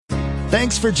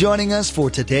Thanks for joining us for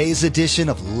today's edition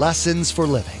of Lessons for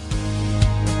Living.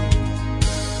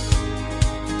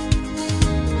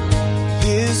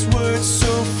 His word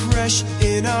so fresh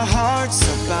in our hearts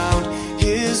abound.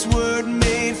 His word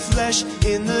made flesh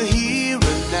in the here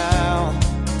and now.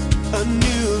 A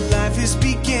new life is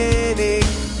beginning.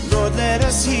 Lord, let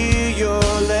us hear your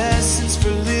lessons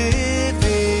for living.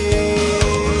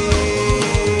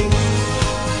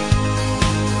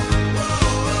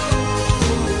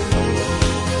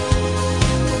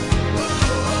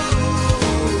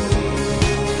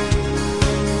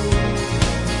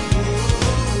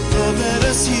 Lord, let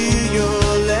us hear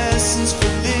your lessons for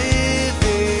living.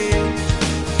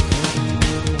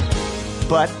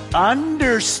 But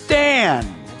understand,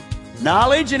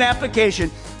 knowledge and application,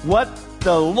 what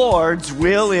the Lord's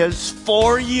will is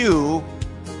for you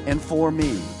and for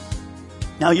me.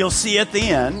 Now you'll see at the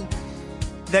end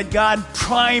that God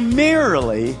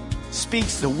primarily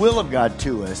speaks the will of God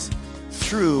to us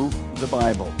through the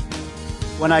Bible.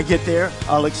 When I get there,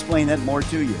 I'll explain that more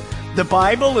to you. The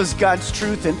Bible is God's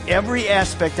truth in every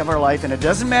aspect of our life, and it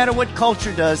doesn't matter what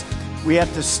culture does, we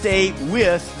have to stay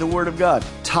with the Word of God.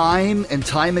 Time and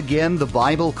time again, the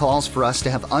Bible calls for us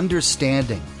to have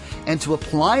understanding and to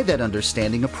apply that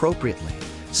understanding appropriately.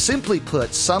 Simply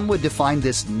put, some would define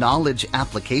this knowledge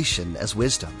application as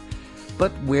wisdom.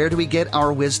 But where do we get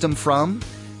our wisdom from?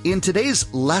 In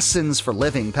today's Lessons for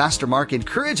Living, Pastor Mark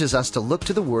encourages us to look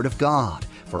to the Word of God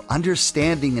for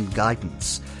understanding and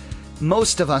guidance.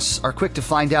 Most of us are quick to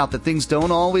find out that things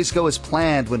don't always go as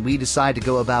planned when we decide to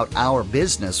go about our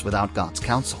business without God's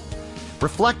counsel.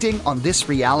 Reflecting on this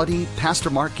reality, Pastor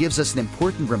Mark gives us an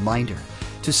important reminder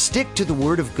to stick to the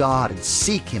Word of God and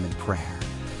seek Him in prayer.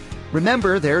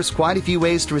 Remember, there's quite a few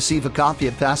ways to receive a copy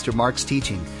of Pastor Mark's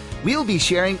teaching. We'll be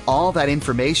sharing all that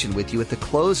information with you at the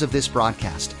close of this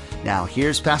broadcast. Now,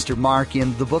 here's Pastor Mark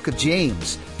in the book of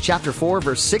James, chapter 4,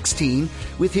 verse 16,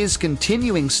 with his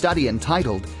continuing study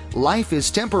entitled, Life is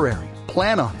Temporary.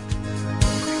 Plan on it.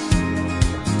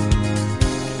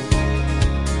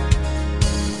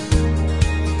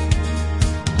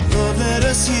 Lord, let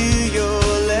us hear your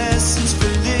lessons for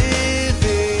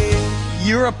living.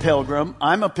 You're a pilgrim,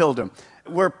 I'm a pilgrim.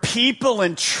 We're people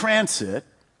in transit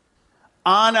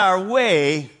on our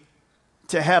way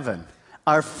to heaven,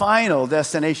 our final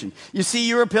destination. You see,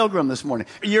 you're a pilgrim this morning.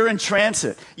 You're in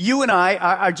transit. You and I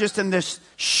are just in this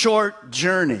short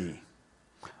journey.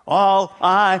 All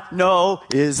I know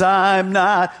is I'm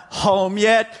not home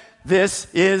yet. This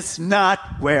is not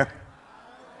where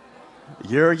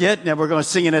you're getting it. We're going to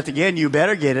sing it again. You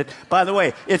better get it. By the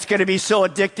way, it's going to be so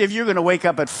addictive. You're going to wake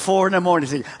up at 4 in the morning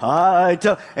and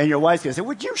say, and your wife's going to say,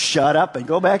 would you shut up and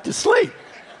go back to sleep?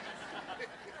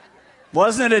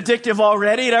 Wasn't it addictive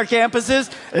already at our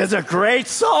campuses? It's a great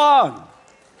song.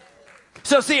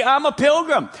 So see, I'm a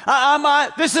pilgrim.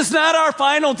 This is not our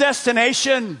final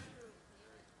destination.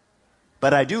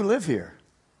 But I do live here.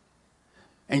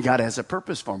 And God has a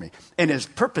purpose for me. And His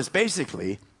purpose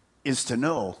basically is to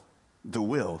know the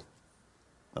will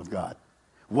of God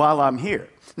while I'm here.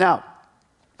 Now,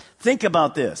 think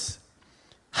about this.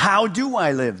 How do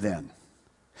I live then?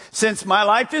 Since my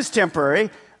life is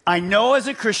temporary, I know as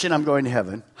a Christian I'm going to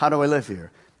heaven. How do I live here?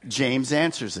 James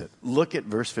answers it. Look at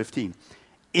verse 15.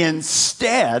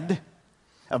 Instead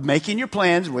of making your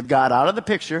plans with God out of the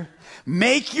picture,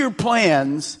 make your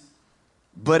plans,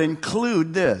 but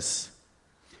include this.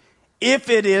 If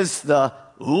it is the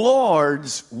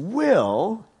Lord's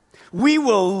will, we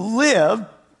will live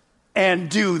and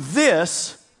do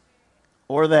this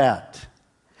or that.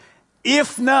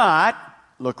 If not,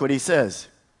 look what he says.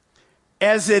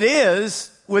 As it is,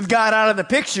 with God out of the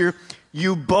picture,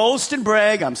 you boast and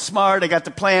brag. I'm smart. I got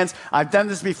the plans. I've done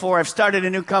this before. I've started a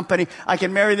new company. I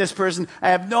can marry this person.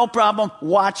 I have no problem.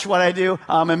 Watch what I do.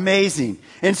 I'm amazing.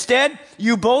 Instead,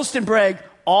 you boast and brag.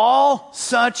 All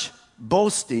such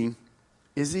boasting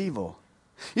is evil.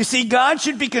 You see, God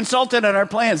should be consulted on our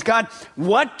plans. God,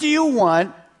 what do you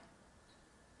want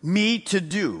me to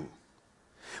do?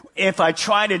 If I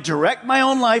try to direct my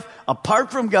own life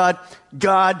apart from God,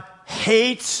 God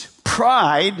hates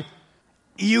pride.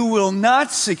 You will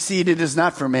not succeed. It is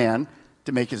not for man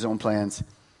to make his own plans.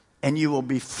 And you will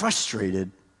be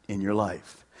frustrated in your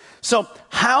life. So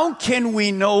how can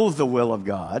we know the will of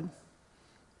God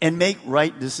and make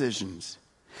right decisions?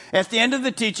 At the end of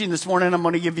the teaching this morning, I'm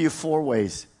going to give you 4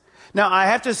 ways. Now, I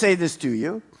have to say this to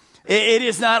you. It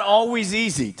is not always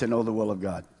easy to know the will of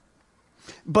God.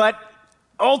 But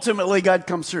ultimately, God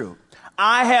comes through.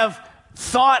 I have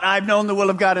thought I've known the will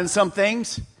of God in some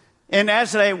things. And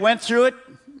as I went through it,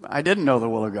 I didn't know the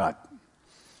will of God.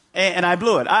 And I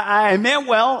blew it. I meant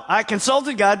well. I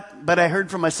consulted God, but I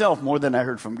heard from myself more than I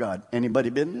heard from God. Anybody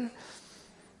been there?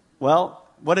 Well,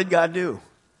 what did God do?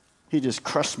 He just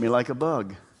crushed me like a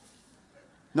bug.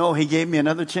 No, he gave me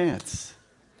another chance.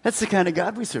 That's the kind of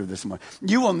God we serve this morning.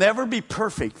 You will never be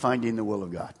perfect finding the will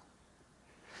of God.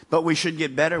 But we should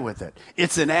get better with it.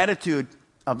 It's an attitude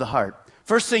of the heart.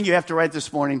 First thing you have to write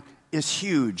this morning is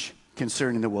huge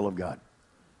concerning the will of God.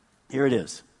 Here it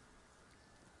is.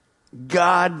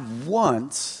 God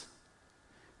wants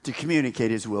to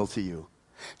communicate his will to you.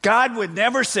 God would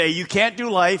never say, you can't do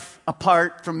life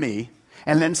apart from me,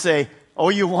 and then say, oh,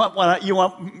 you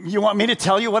want me to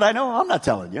tell you what I know? I'm not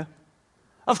telling you.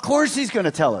 Of course he's going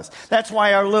to tell us. That's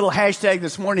why our little hashtag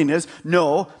this morning is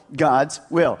know God's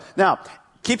will. Now,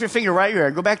 keep your finger right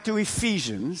here. Go back to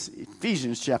Ephesians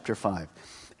chapter 5.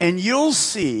 And you'll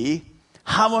see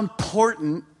how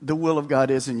important the will of God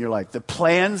is in your life, the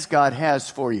plans God has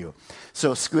for you.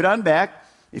 So scoot on back,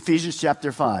 Ephesians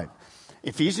chapter 5.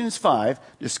 Ephesians 5,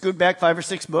 just scoot back 5 or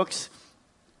 6 books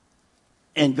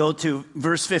and go to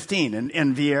verse 15.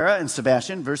 And Viera and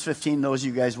Sebastian, verse 15, those of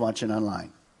you guys watching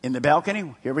online. In the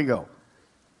balcony, here we go.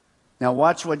 Now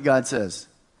watch what God says.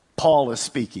 Paul is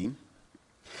speaking.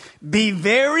 Be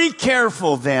very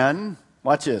careful then,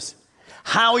 watch this,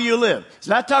 how you live. He's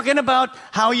not talking about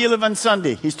how you live on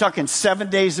Sunday. He's talking 7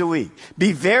 days a week.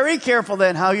 Be very careful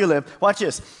then how you live. Watch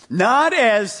this. Not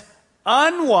as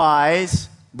unwise,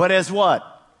 but as what?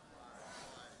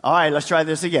 All right, let's try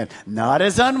this again. Not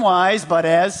as unwise, but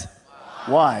as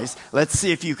wise. Let's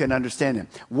see if you can understand him.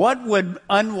 What would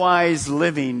unwise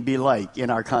living be like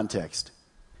in our context?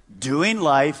 Doing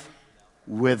life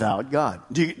without God.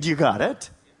 Do you got it?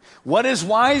 What is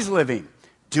wise living?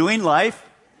 Doing life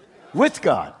with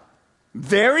God.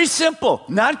 Very simple,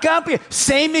 not complicated.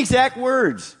 Same exact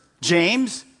words.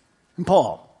 James and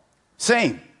Paul.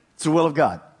 Same. It's the will of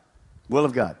God. Will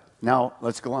of God. Now,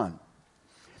 let's go on.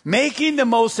 Making the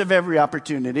most of every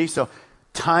opportunity. So,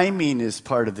 timing is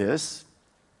part of this.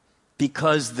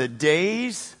 Because the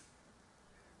days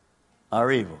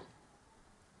are evil.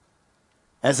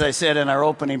 As I said in our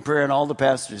opening prayer, and all the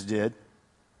pastors did,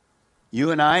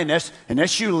 you and I,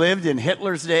 unless you lived in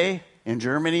Hitler's day, in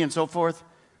Germany and so forth,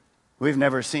 we've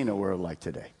never seen a world like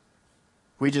today.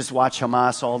 We just watch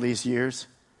Hamas all these years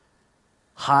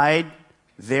hide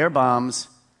their bombs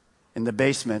in the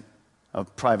basement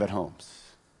of private homes.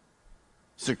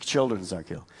 So children are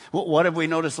killed. What have we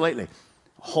noticed lately?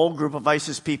 A whole group of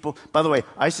ISIS people. By the way,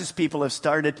 ISIS people have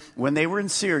started, when they were in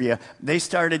Syria, they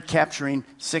started capturing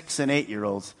 6- and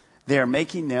 8-year-olds. They are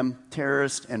making them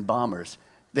terrorists and bombers.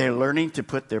 They're learning to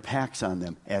put their packs on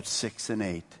them at 6 and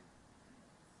 8.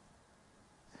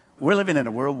 We're living in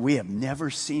a world we have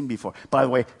never seen before. By the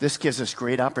way, this gives us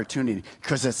great opportunity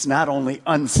because it's not only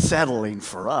unsettling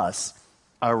for us,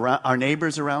 our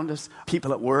neighbors around us,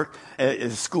 people at work,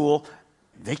 at school,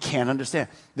 they can't understand.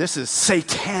 This is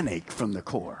satanic from the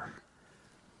core.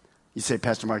 You say,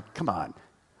 Pastor Mark, come on.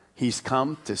 He's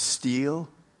come to steal,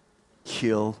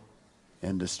 kill,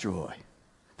 and destroy.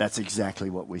 That's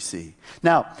exactly what we see.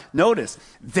 Now, notice,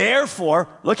 therefore,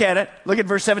 look at it. Look at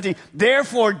verse 17.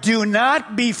 Therefore, do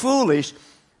not be foolish,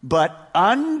 but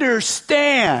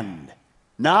understand,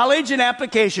 knowledge and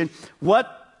application,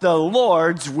 what the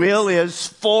Lord's will is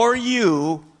for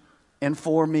you and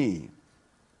for me.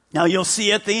 Now, you'll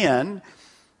see at the end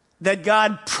that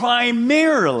God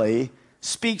primarily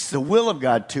speaks the will of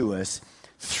God to us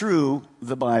through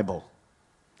the Bible.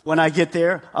 When I get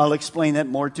there, I'll explain that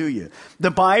more to you.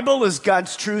 The Bible is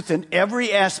God's truth in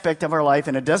every aspect of our life,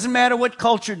 and it doesn't matter what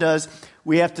culture does,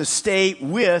 we have to stay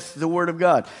with the Word of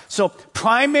God. So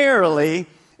primarily,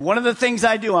 one of the things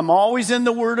I do, I'm always in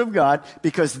the Word of God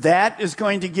because that is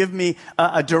going to give me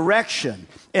a direction.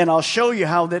 And I'll show you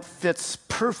how that fits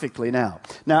perfectly now.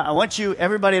 Now, I want you,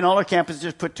 everybody in all our campuses,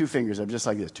 just put 2 fingers up, just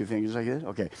like this. 2 fingers like this?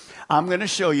 Okay. I'm going to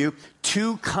show you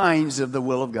 2 kinds of the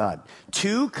will of God.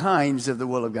 2 kinds of the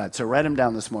will of God. So write them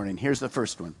down this morning. Here's the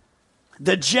first one.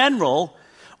 The general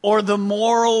or the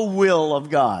moral will of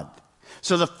God.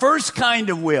 So the first kind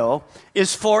of will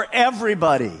is for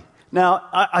everybody. Now,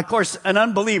 of course, an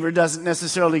unbeliever doesn't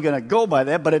necessarily going to go by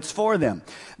that, but it's for them.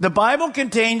 The Bible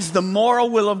contains the moral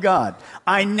will of God.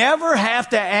 I never have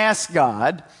to ask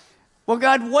God, well,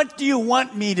 God, what do you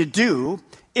want me to do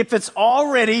if it's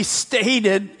already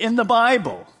stated in the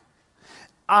Bible?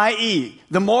 I.e.,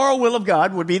 the moral will of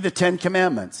God would be the 10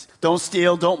 Commandments. Don't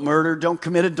steal, don't murder, don't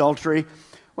commit adultery.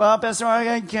 Well, Pastor Mark,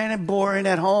 I'm kind of boring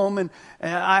at home, and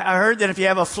I heard that if you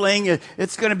have a fling,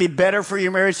 it's going to be better for your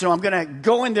marriage, so I'm going to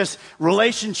go in this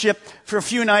relationship for a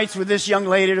few nights with this young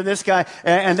lady or this guy,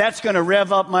 and that's going to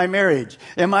rev up my marriage.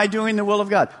 Am I doing the will of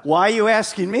God? Why are you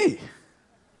asking me?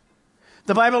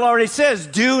 The Bible already says,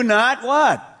 do not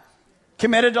what?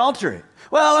 Commit adultery.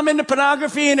 Well, I'm into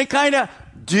pornography, and it kind of,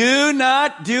 do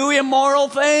not do immoral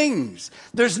things.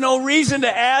 There's no reason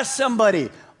to ask somebody.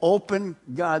 Open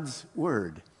God's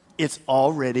Word. It's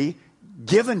already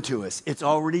given to us. It's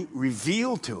already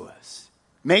revealed to us.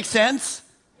 Make sense?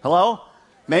 Hello?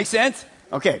 Make sense?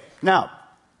 Okay. Now,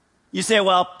 you say,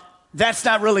 well, that's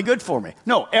not really good for me.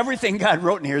 No, everything God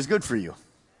wrote in here is good for you.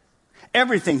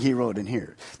 Everything He wrote in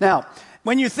here. Now,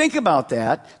 when you think about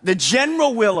that, the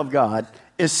general will of God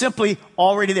is simply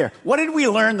already there. What did we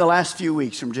learn the last few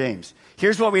weeks from James?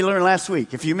 Here's what we learned last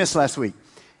week, if you missed last week.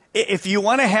 If you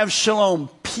want to have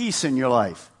shalom, peace in your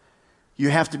life, you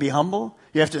have to be humble,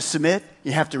 you have to submit,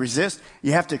 you have to resist,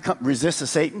 you have to resist to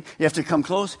Satan, you have to come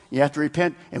close, you have to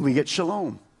repent, and we get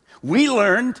shalom. We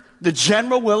learned the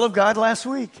general will of God last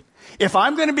week. If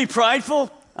I'm going to be prideful,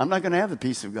 I'm not going to have the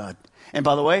peace of God. And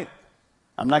by the way,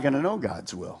 I'm not going to know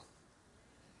God's will.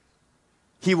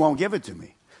 He won't give it to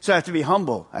me. So I have to be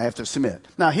humble. I have to submit.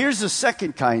 Now, here's the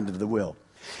second kind of the will.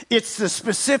 It's the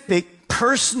specific,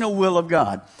 personal will of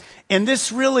God. And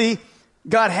this really,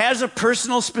 God has a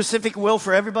personal, specific will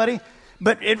for everybody,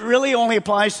 but it really only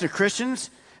applies to Christians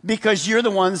because you're the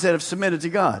ones that have submitted to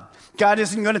God. God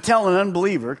isn't going to tell an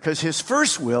unbeliever because His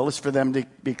first will is for them to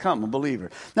become a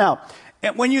believer. Now,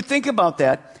 when you think about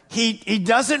that, He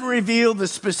doesn't reveal the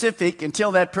specific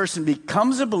until that person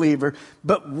becomes a believer,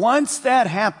 but once that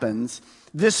happens,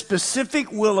 this specific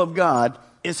will of God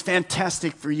is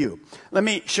fantastic for you. Let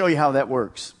me show you how that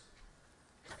works.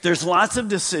 There's lots of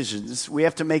decisions we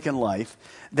have to make in life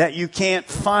that you can't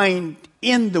find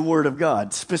in the Word of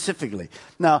God specifically.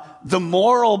 Now, the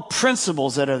moral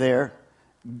principles that are there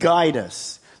guide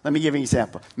us. Let me give you an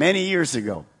example. Many years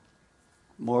ago,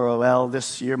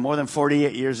 this year, more than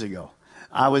 48 years ago,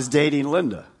 I was dating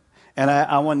Linda, and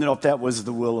I wanted to know if that was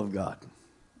the will of God.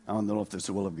 I wanted to know if it's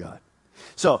the will of God.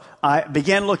 So I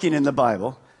began looking in the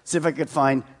Bible, see if I could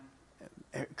find,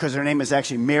 because her name is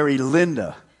actually Mary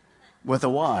Linda with a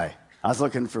Y. I was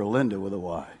looking for a Linda with a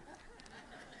Y.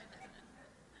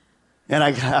 And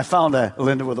I found a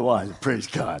Linda with a Y. Praise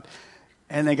God.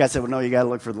 And then God said, well, no, you got to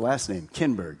look for the last name,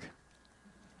 Kinberg.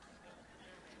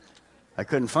 I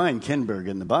couldn't find Kinberg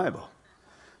in the Bible.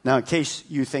 Now, in case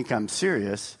you think I'm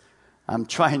serious, I'm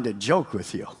trying to joke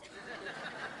with you.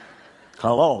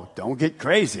 Hello, don't get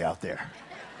crazy out there.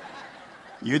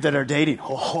 You that are dating,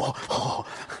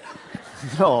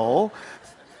 no.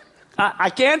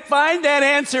 I can't find that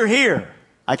answer here.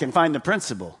 I can find the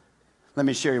principle. Let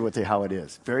me share with you how it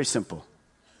is. Very simple.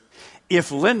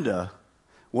 If Linda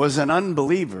was an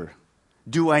unbeliever,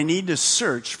 do I need to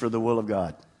search for the will of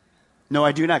God? No,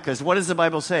 I do not, because what does the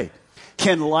Bible say?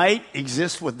 Can light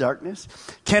exist with darkness?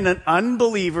 Can an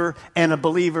unbeliever and a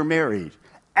believer marry?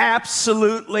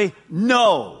 Absolutely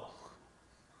no.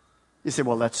 You say,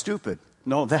 well, that's stupid.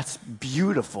 No, that's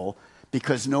beautiful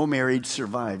because no marriage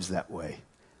survives that way.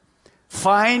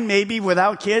 Fine, maybe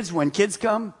without kids. When kids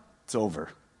come, it's over.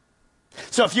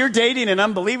 So if you're dating an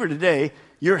unbeliever today,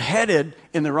 you're headed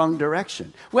in the wrong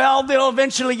direction. Well, they'll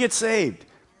eventually get saved.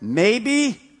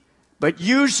 Maybe, but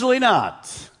usually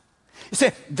not. You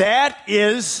say, that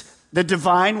is the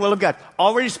divine will of God.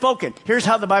 Already spoken. Here's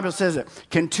how the Bible says it.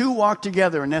 Can two walk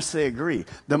together unless they agree?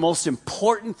 The most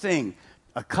important thing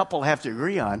a couple have to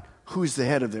agree on, who's the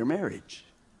head of their marriage?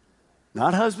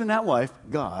 Not husband, not wife,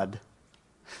 God.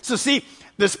 So see,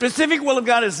 the specific will of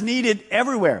God is needed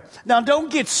everywhere. Now, don't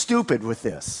get stupid with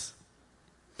this.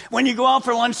 When you go out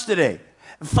for lunch today,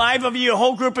 5 of you, a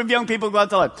whole group of young people go out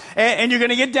to lunch, and you're going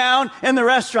to get down in the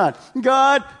restaurant.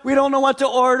 God, we don't know what to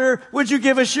order. Would you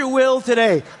give us your will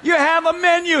today? You have a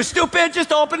menu, stupid.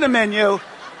 Just open the menu.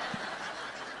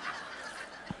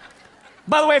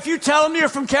 By the way, if you tell them you're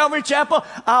from Calvary Chapel,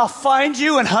 I'll find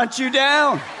you and hunt you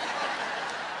down.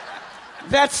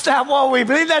 That's not what we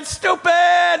believe. That's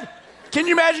stupid. Can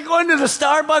you imagine going to the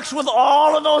Starbucks with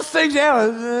all of those things?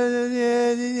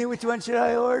 Yeah. Which one should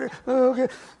I order? Okay.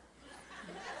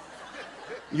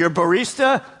 Your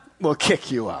barista will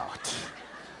kick you out.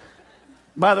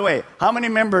 By the way, how many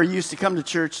remember you used to come to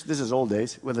church, this is old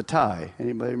days, with a tie?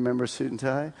 Anybody remember suit and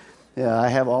tie? Yeah, I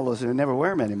have all those. I never wear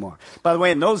them anymore. By the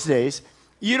way, in those days,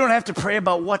 you don't have to pray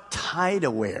about what tie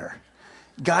to wear.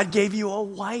 God gave you a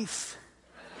wife.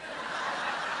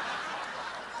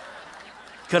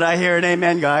 Could I hear an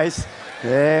amen, guys?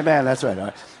 Amen, that's right. All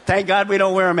right. Thank God we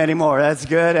don't wear them anymore. That's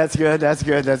good, that's good, that's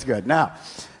good, that's good. Now,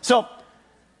 So,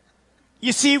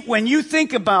 you see, when you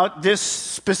think about this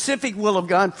specific will of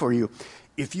God for you,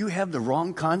 if you have the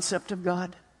wrong concept of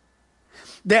God,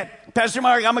 that, Pastor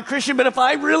Mark, I'm a Christian, but if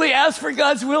I really ask for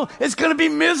God's will, it's going to be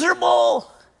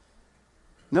miserable.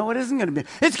 No, it isn't going to be.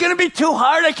 It's going to be too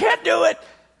hard. I can't do it.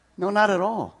 No, not at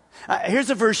all. Here's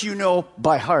a verse you know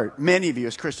by heart, many of you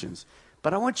as Christians.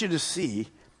 But I want you to see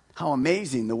how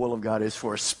amazing the will of God is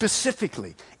for us,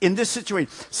 specifically in this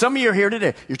situation. Some of you are here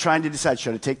today. You're trying to decide,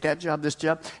 should I take that job, this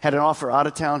job? Had an offer out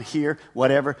of town, here,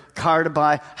 whatever, car to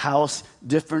buy, house,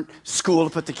 different, school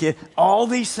to put the kid, all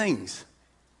these things.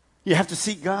 You have to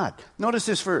seek God. Notice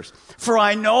this verse. For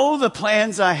I know the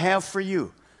plans I have for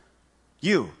you.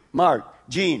 You, Mark,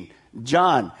 Gene,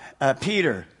 John,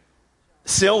 Peter,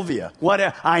 Sylvia,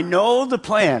 whatever. I know the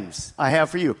plans I have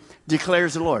for you,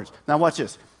 declares the Lord. Now watch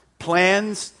this.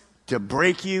 Plans to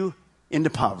break you into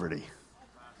poverty.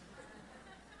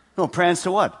 No, plans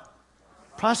to what?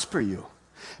 Prosper you.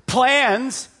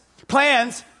 Plans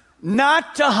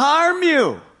not to harm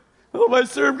you. Oh, my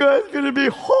serve God is going to be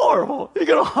horrible. He's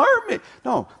going to harm me.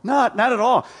 No, not at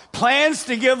all. Plans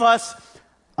to give us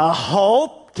a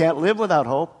hope. Can't live without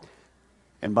hope.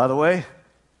 And by the way,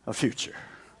 a future.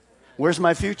 Where's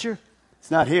my future?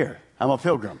 It's not here. I'm a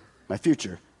pilgrim. My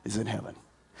future is in heaven.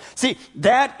 See,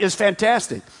 that is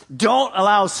fantastic. Don't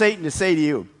allow Satan to say to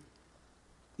you,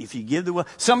 if you give the will.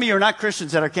 Some of you are not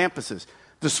Christians at our campuses.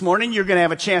 This morning, you're going to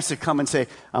have a chance to come and say,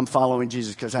 I'm following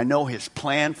Jesus because I know his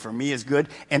plan for me is good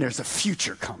and there's a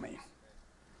future coming.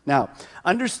 Now,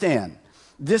 understand,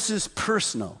 this is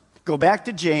personal. Go back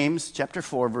to James chapter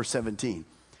 4, verse 17.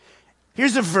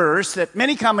 Here's a verse that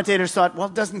many commentators thought, well,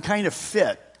 it doesn't kind of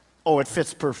fit. Oh, it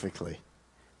fits perfectly.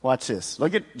 Watch this.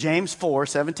 Look at James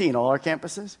 4:17, all our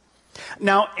campuses.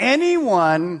 Now,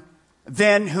 anyone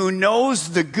then who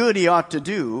knows the good he ought to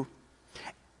do,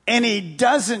 and he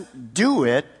doesn't do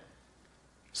it,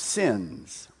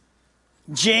 sins.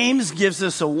 James gives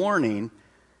us a warning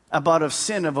about a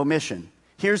sin of omission.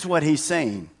 Here's what he's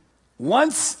saying.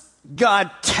 Once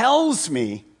God tells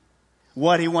me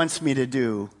what he wants me to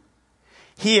do,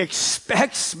 he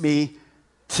expects me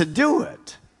to do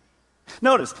it.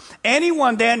 Notice,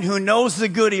 anyone then who knows the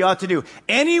good he ought to do,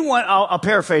 anyone, I'll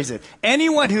paraphrase it,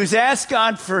 anyone who's asked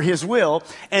God for his will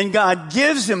and God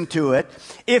gives him to it,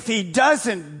 if he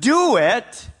doesn't do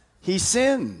it, he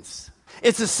sins.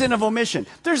 It's a sin of omission.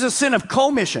 There's a sin of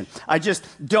commission. I just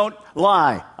don't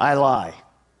lie. I lie.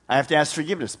 I have to ask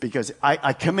forgiveness because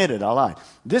I committed, I lied.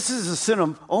 This is a sin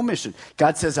of omission.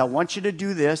 God says, I want you to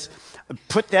do this.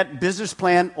 Put that business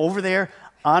plan over there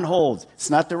on hold. It's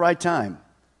not the right time.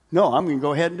 No, I'm going to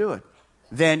go ahead and do it.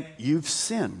 Then you've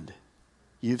sinned.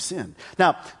 You've sinned.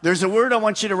 Now, there's a word I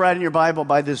want you to write in your Bible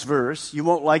by this verse. You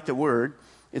won't like the word.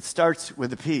 It starts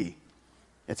with a P.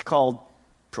 It's called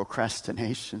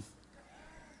procrastination.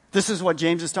 This is what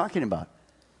James is talking about.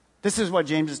 This is what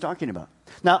James is talking about.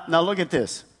 Now look at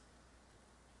this.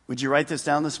 Would you write this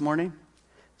down this morning?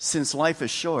 Since life is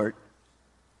short,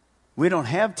 we don't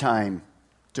have time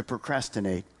to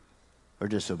procrastinate or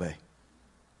disobey.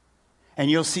 And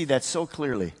you'll see that so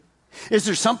clearly. Is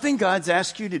there something God's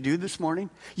asked you to do this morning?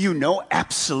 You know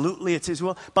absolutely it's his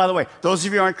will. By the way, those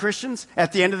of you who aren't Christians,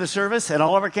 at the end of the service at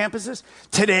all of our campuses,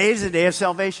 today is the day of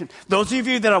salvation. Those of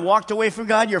you that have walked away from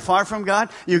God, you're far from God,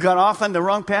 you got off on the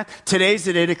wrong path, today's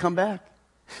the day to come back.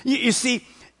 You see,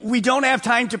 we don't have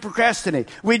time to procrastinate.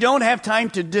 We don't have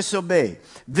time to disobey.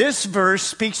 This verse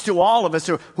speaks to all of us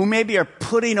who maybe are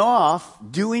putting off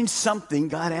doing something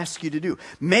God asks you to do.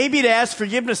 Maybe to ask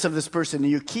forgiveness of this person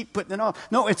and you keep putting it off.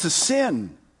 No, it's a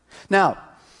sin. Now,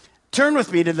 turn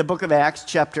with me to the book of Acts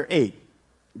chapter 8.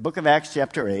 Book of Acts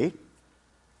chapter 8.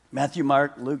 Matthew,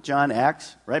 Mark, Luke, John,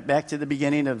 Acts, right back to the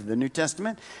beginning of the New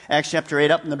Testament. Acts chapter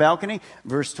 8 up in the balcony,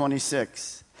 verse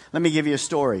 26. Let me give you a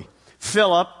story.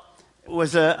 Philip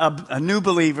was a new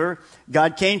believer.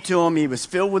 God came to him. He was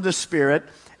filled with the Spirit.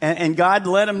 And God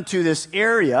led him to this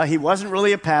area. He wasn't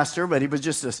really a pastor, but he was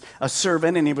just a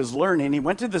servant, and he was learning. He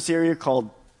went to this area called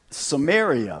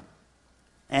Samaria.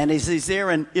 And as he's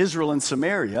there in Israel and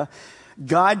Samaria,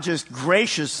 God just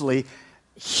graciously,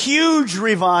 huge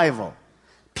revival.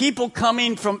 People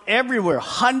coming from everywhere.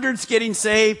 Hundreds getting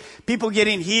saved. People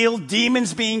getting healed.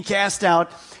 Demons being cast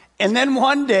out. And then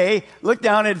one day, look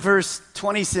down at verse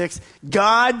 26,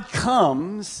 God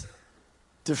comes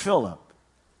to Philip.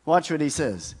 Watch what he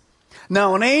says.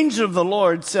 Now an angel of the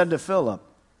Lord said to Philip,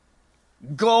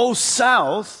 go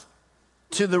south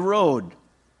to the road,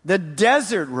 the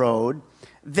desert road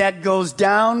that goes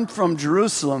down from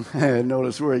Jerusalem,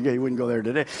 notice where he wouldn't go there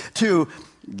today, to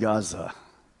Gaza.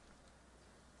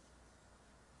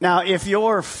 Now if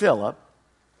you're Philip,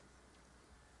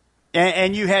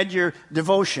 and you had your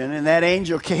devotion, and that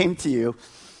angel came to you,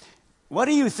 what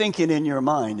are you thinking in your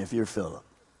mind if you're Philip?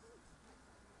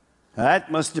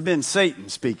 That must have been Satan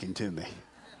speaking to me.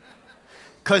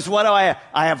 Because what do I have?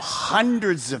 I have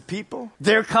hundreds of people.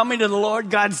 They're coming to the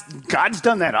Lord. God's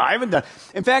done that. I haven't done.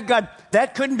 In fact, God,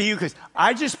 that couldn't be you, because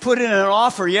I just put in an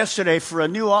offer yesterday for a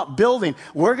new building.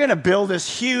 We're going to build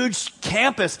this huge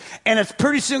campus, and it's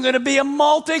pretty soon going to be a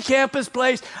multi-campus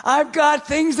place. I've got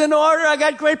things in order. I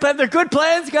got great plans. They're good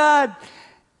plans, God.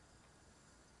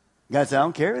 God said, I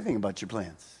don't care anything about your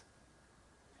plans.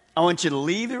 I want you to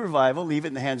leave the revival, leave it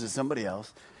in the hands of somebody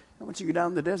else. I want you to go down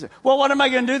in the desert. Well, what am I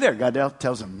going to do there? God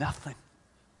tells him nothing.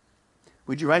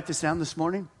 Would you write this down this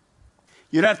morning?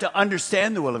 You don't have to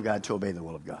understand the will of God to obey the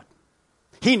will of God.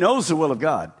 He knows the will of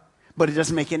God, but it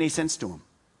doesn't make any sense to him.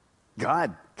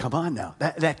 God, come on now.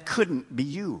 That couldn't be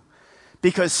you.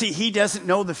 Because, see, he doesn't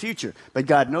know the future, but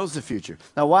God knows the future.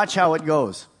 Now, watch how it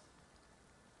goes.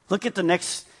 Look at the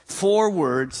next 4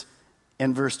 words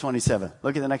in verse 27.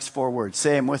 Look at the next 4 words.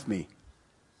 Say them with me.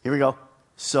 Here we go.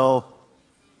 So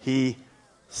he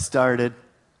started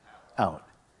out.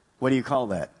 What do you call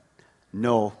that?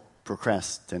 No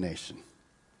procrastination.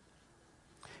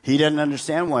 He doesn't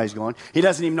understand why he's going. He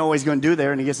doesn't even know what he's going to do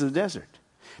there, and he gets to the desert.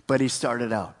 But he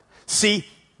started out. See,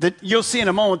 you'll see in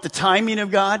a moment the timing of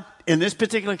God in this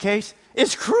particular case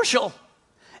is crucial.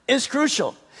 It's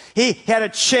crucial. He had a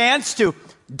chance to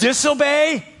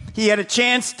disobey. He had a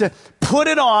chance to put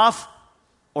it off,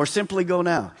 or simply go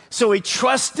now. So he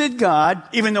trusted God,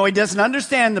 even though he doesn't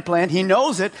understand the plan. He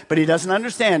knows it, but he doesn't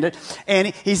understand it.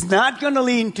 And he's not going to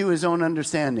lean to his own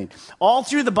understanding. All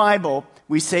through the Bible,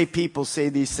 we say people say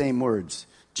these same words.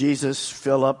 Jesus,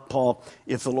 Philip, Paul,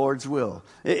 if the Lord's will.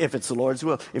 If it's the Lord's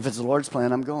will. If it's the Lord's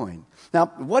plan, I'm going. Now,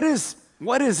 what is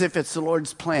if it's the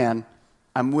Lord's plan,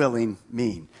 I'm willing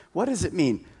mean? What does it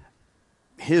mean?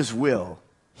 His will,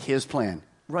 his plan.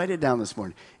 Write it down this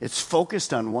morning. It's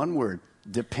focused on one word.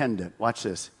 Dependent. Watch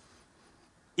this.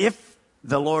 If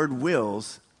the Lord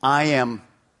wills, I am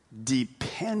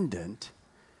dependent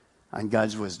on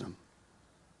God's wisdom.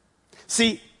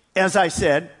 See, as I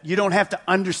said, you don't have to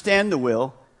understand the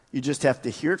will. You just have to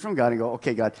hear it from God and go,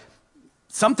 okay, God.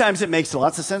 Sometimes it makes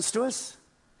lots of sense to us.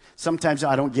 Sometimes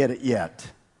I don't get it yet.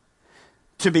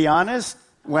 To be honest,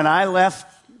 when I left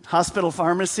hospital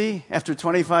pharmacy after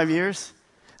 25 years,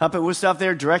 up at Woodstock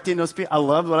there, directing those people. I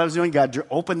loved what I was doing. God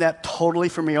opened that totally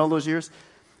for me all those years.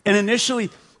 And initially,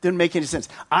 didn't make any sense.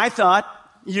 I thought,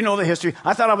 you know the history,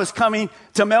 I thought I was coming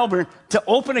to Melbourne to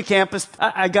open a campus.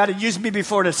 God had used me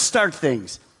before to start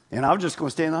things. And I was just going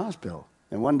to stay in the hospital.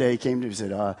 And one day he came to me and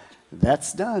said,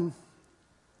 that's done.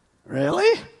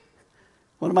 Really?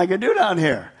 What am I going to do down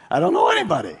here? I don't know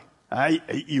anybody.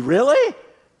 You really?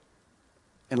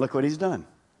 And look what he's done.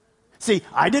 See,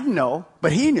 I didn't know,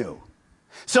 but he knew.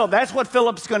 So that's what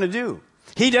Philip's going to do.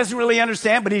 He doesn't really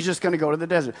understand, but he's just going to go to the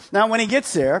desert. Now, when he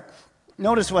gets there,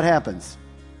 notice what happens.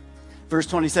 Verse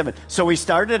 27. So he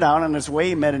started out on his way.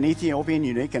 He met an Ethiopian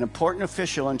eunuch, an important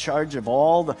official in charge of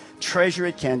all the treasure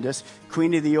at Candace,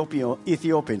 queen of the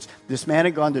Ethiopians. This man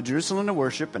had gone to Jerusalem to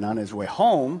worship, and on his way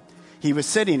home, he was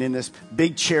sitting in this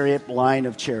big chariot line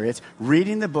of chariots,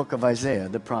 reading the book of Isaiah,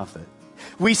 the prophet.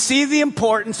 We see the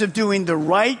importance of doing the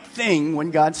right thing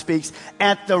when God speaks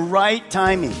at the right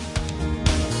timing.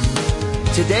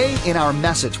 Today in our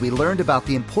message, we learned about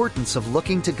the importance of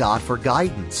looking to God for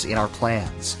guidance in our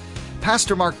plans.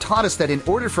 Pastor Mark taught us that in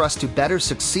order for us to better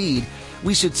succeed,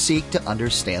 we should seek to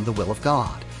understand the will of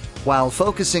God. While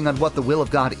focusing on what the will of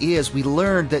God is, we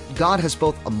learned that God has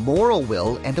both a moral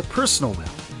will and a personal will.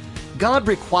 God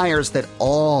requires that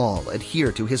all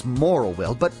adhere to His moral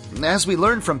will, but as we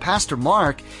learned from Pastor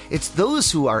Mark, it's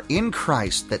those who are in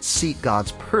Christ that seek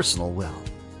God's personal will.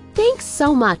 Thanks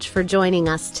so much for joining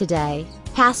us today.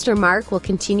 Pastor Mark will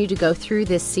continue to go through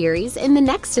this series in the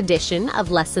next edition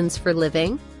of Lessons for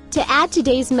Living. To add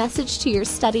today's message to your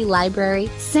study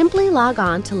library, simply log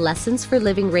on to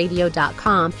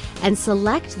lessonsforlivingradio.com and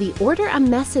select the Order a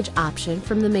Message option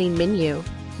from the main menu.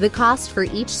 The cost for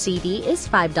each CD is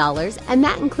 $5, and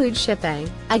that includes shipping.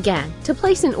 Again, to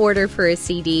place an order for a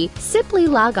CD, simply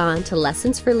log on to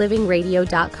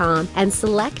lessonsforlivingradio.com and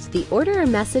select the Order a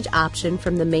Message option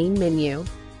from the main menu.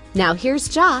 Now here's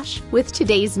Josh with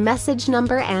today's message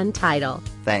number and title.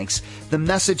 Thanks. The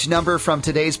message number from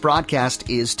today's broadcast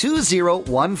is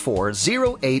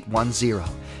 20140810.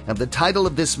 And the title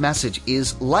of this message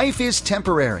is Life is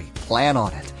Temporary. Plan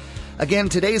on it. Again,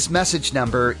 today's message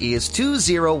number is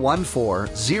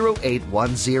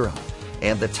 20140810.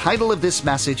 And the title of this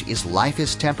message is Life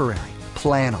is Temporary.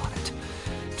 Plan on it.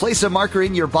 Place a marker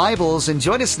in your Bibles and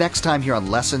join us next time here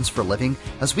on Lessons for Living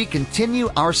as we continue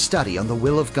our study on the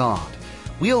will of God.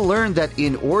 We'll learn that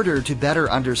in order to better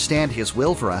understand His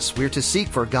will for us, we're to seek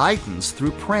for guidance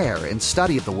through prayer and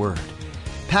study of the Word.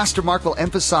 Pastor Mark will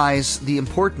emphasize the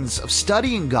importance of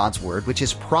studying God's Word, which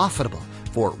is profitable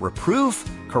for reproof,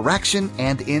 correction,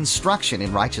 and instruction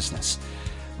in righteousness.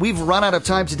 We've run out of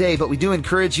time today, but we do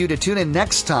encourage you to tune in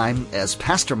next time as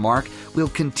Pastor Mark will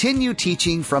continue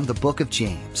teaching from the book of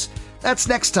James. That's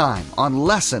next time on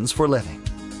Lessons for Living.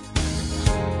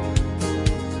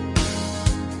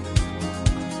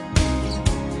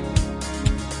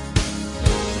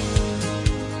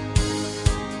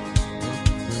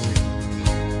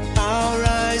 Our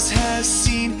eyes have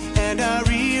seen and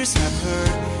our ears have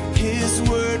heard His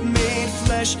word made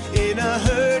flesh in a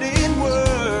herd.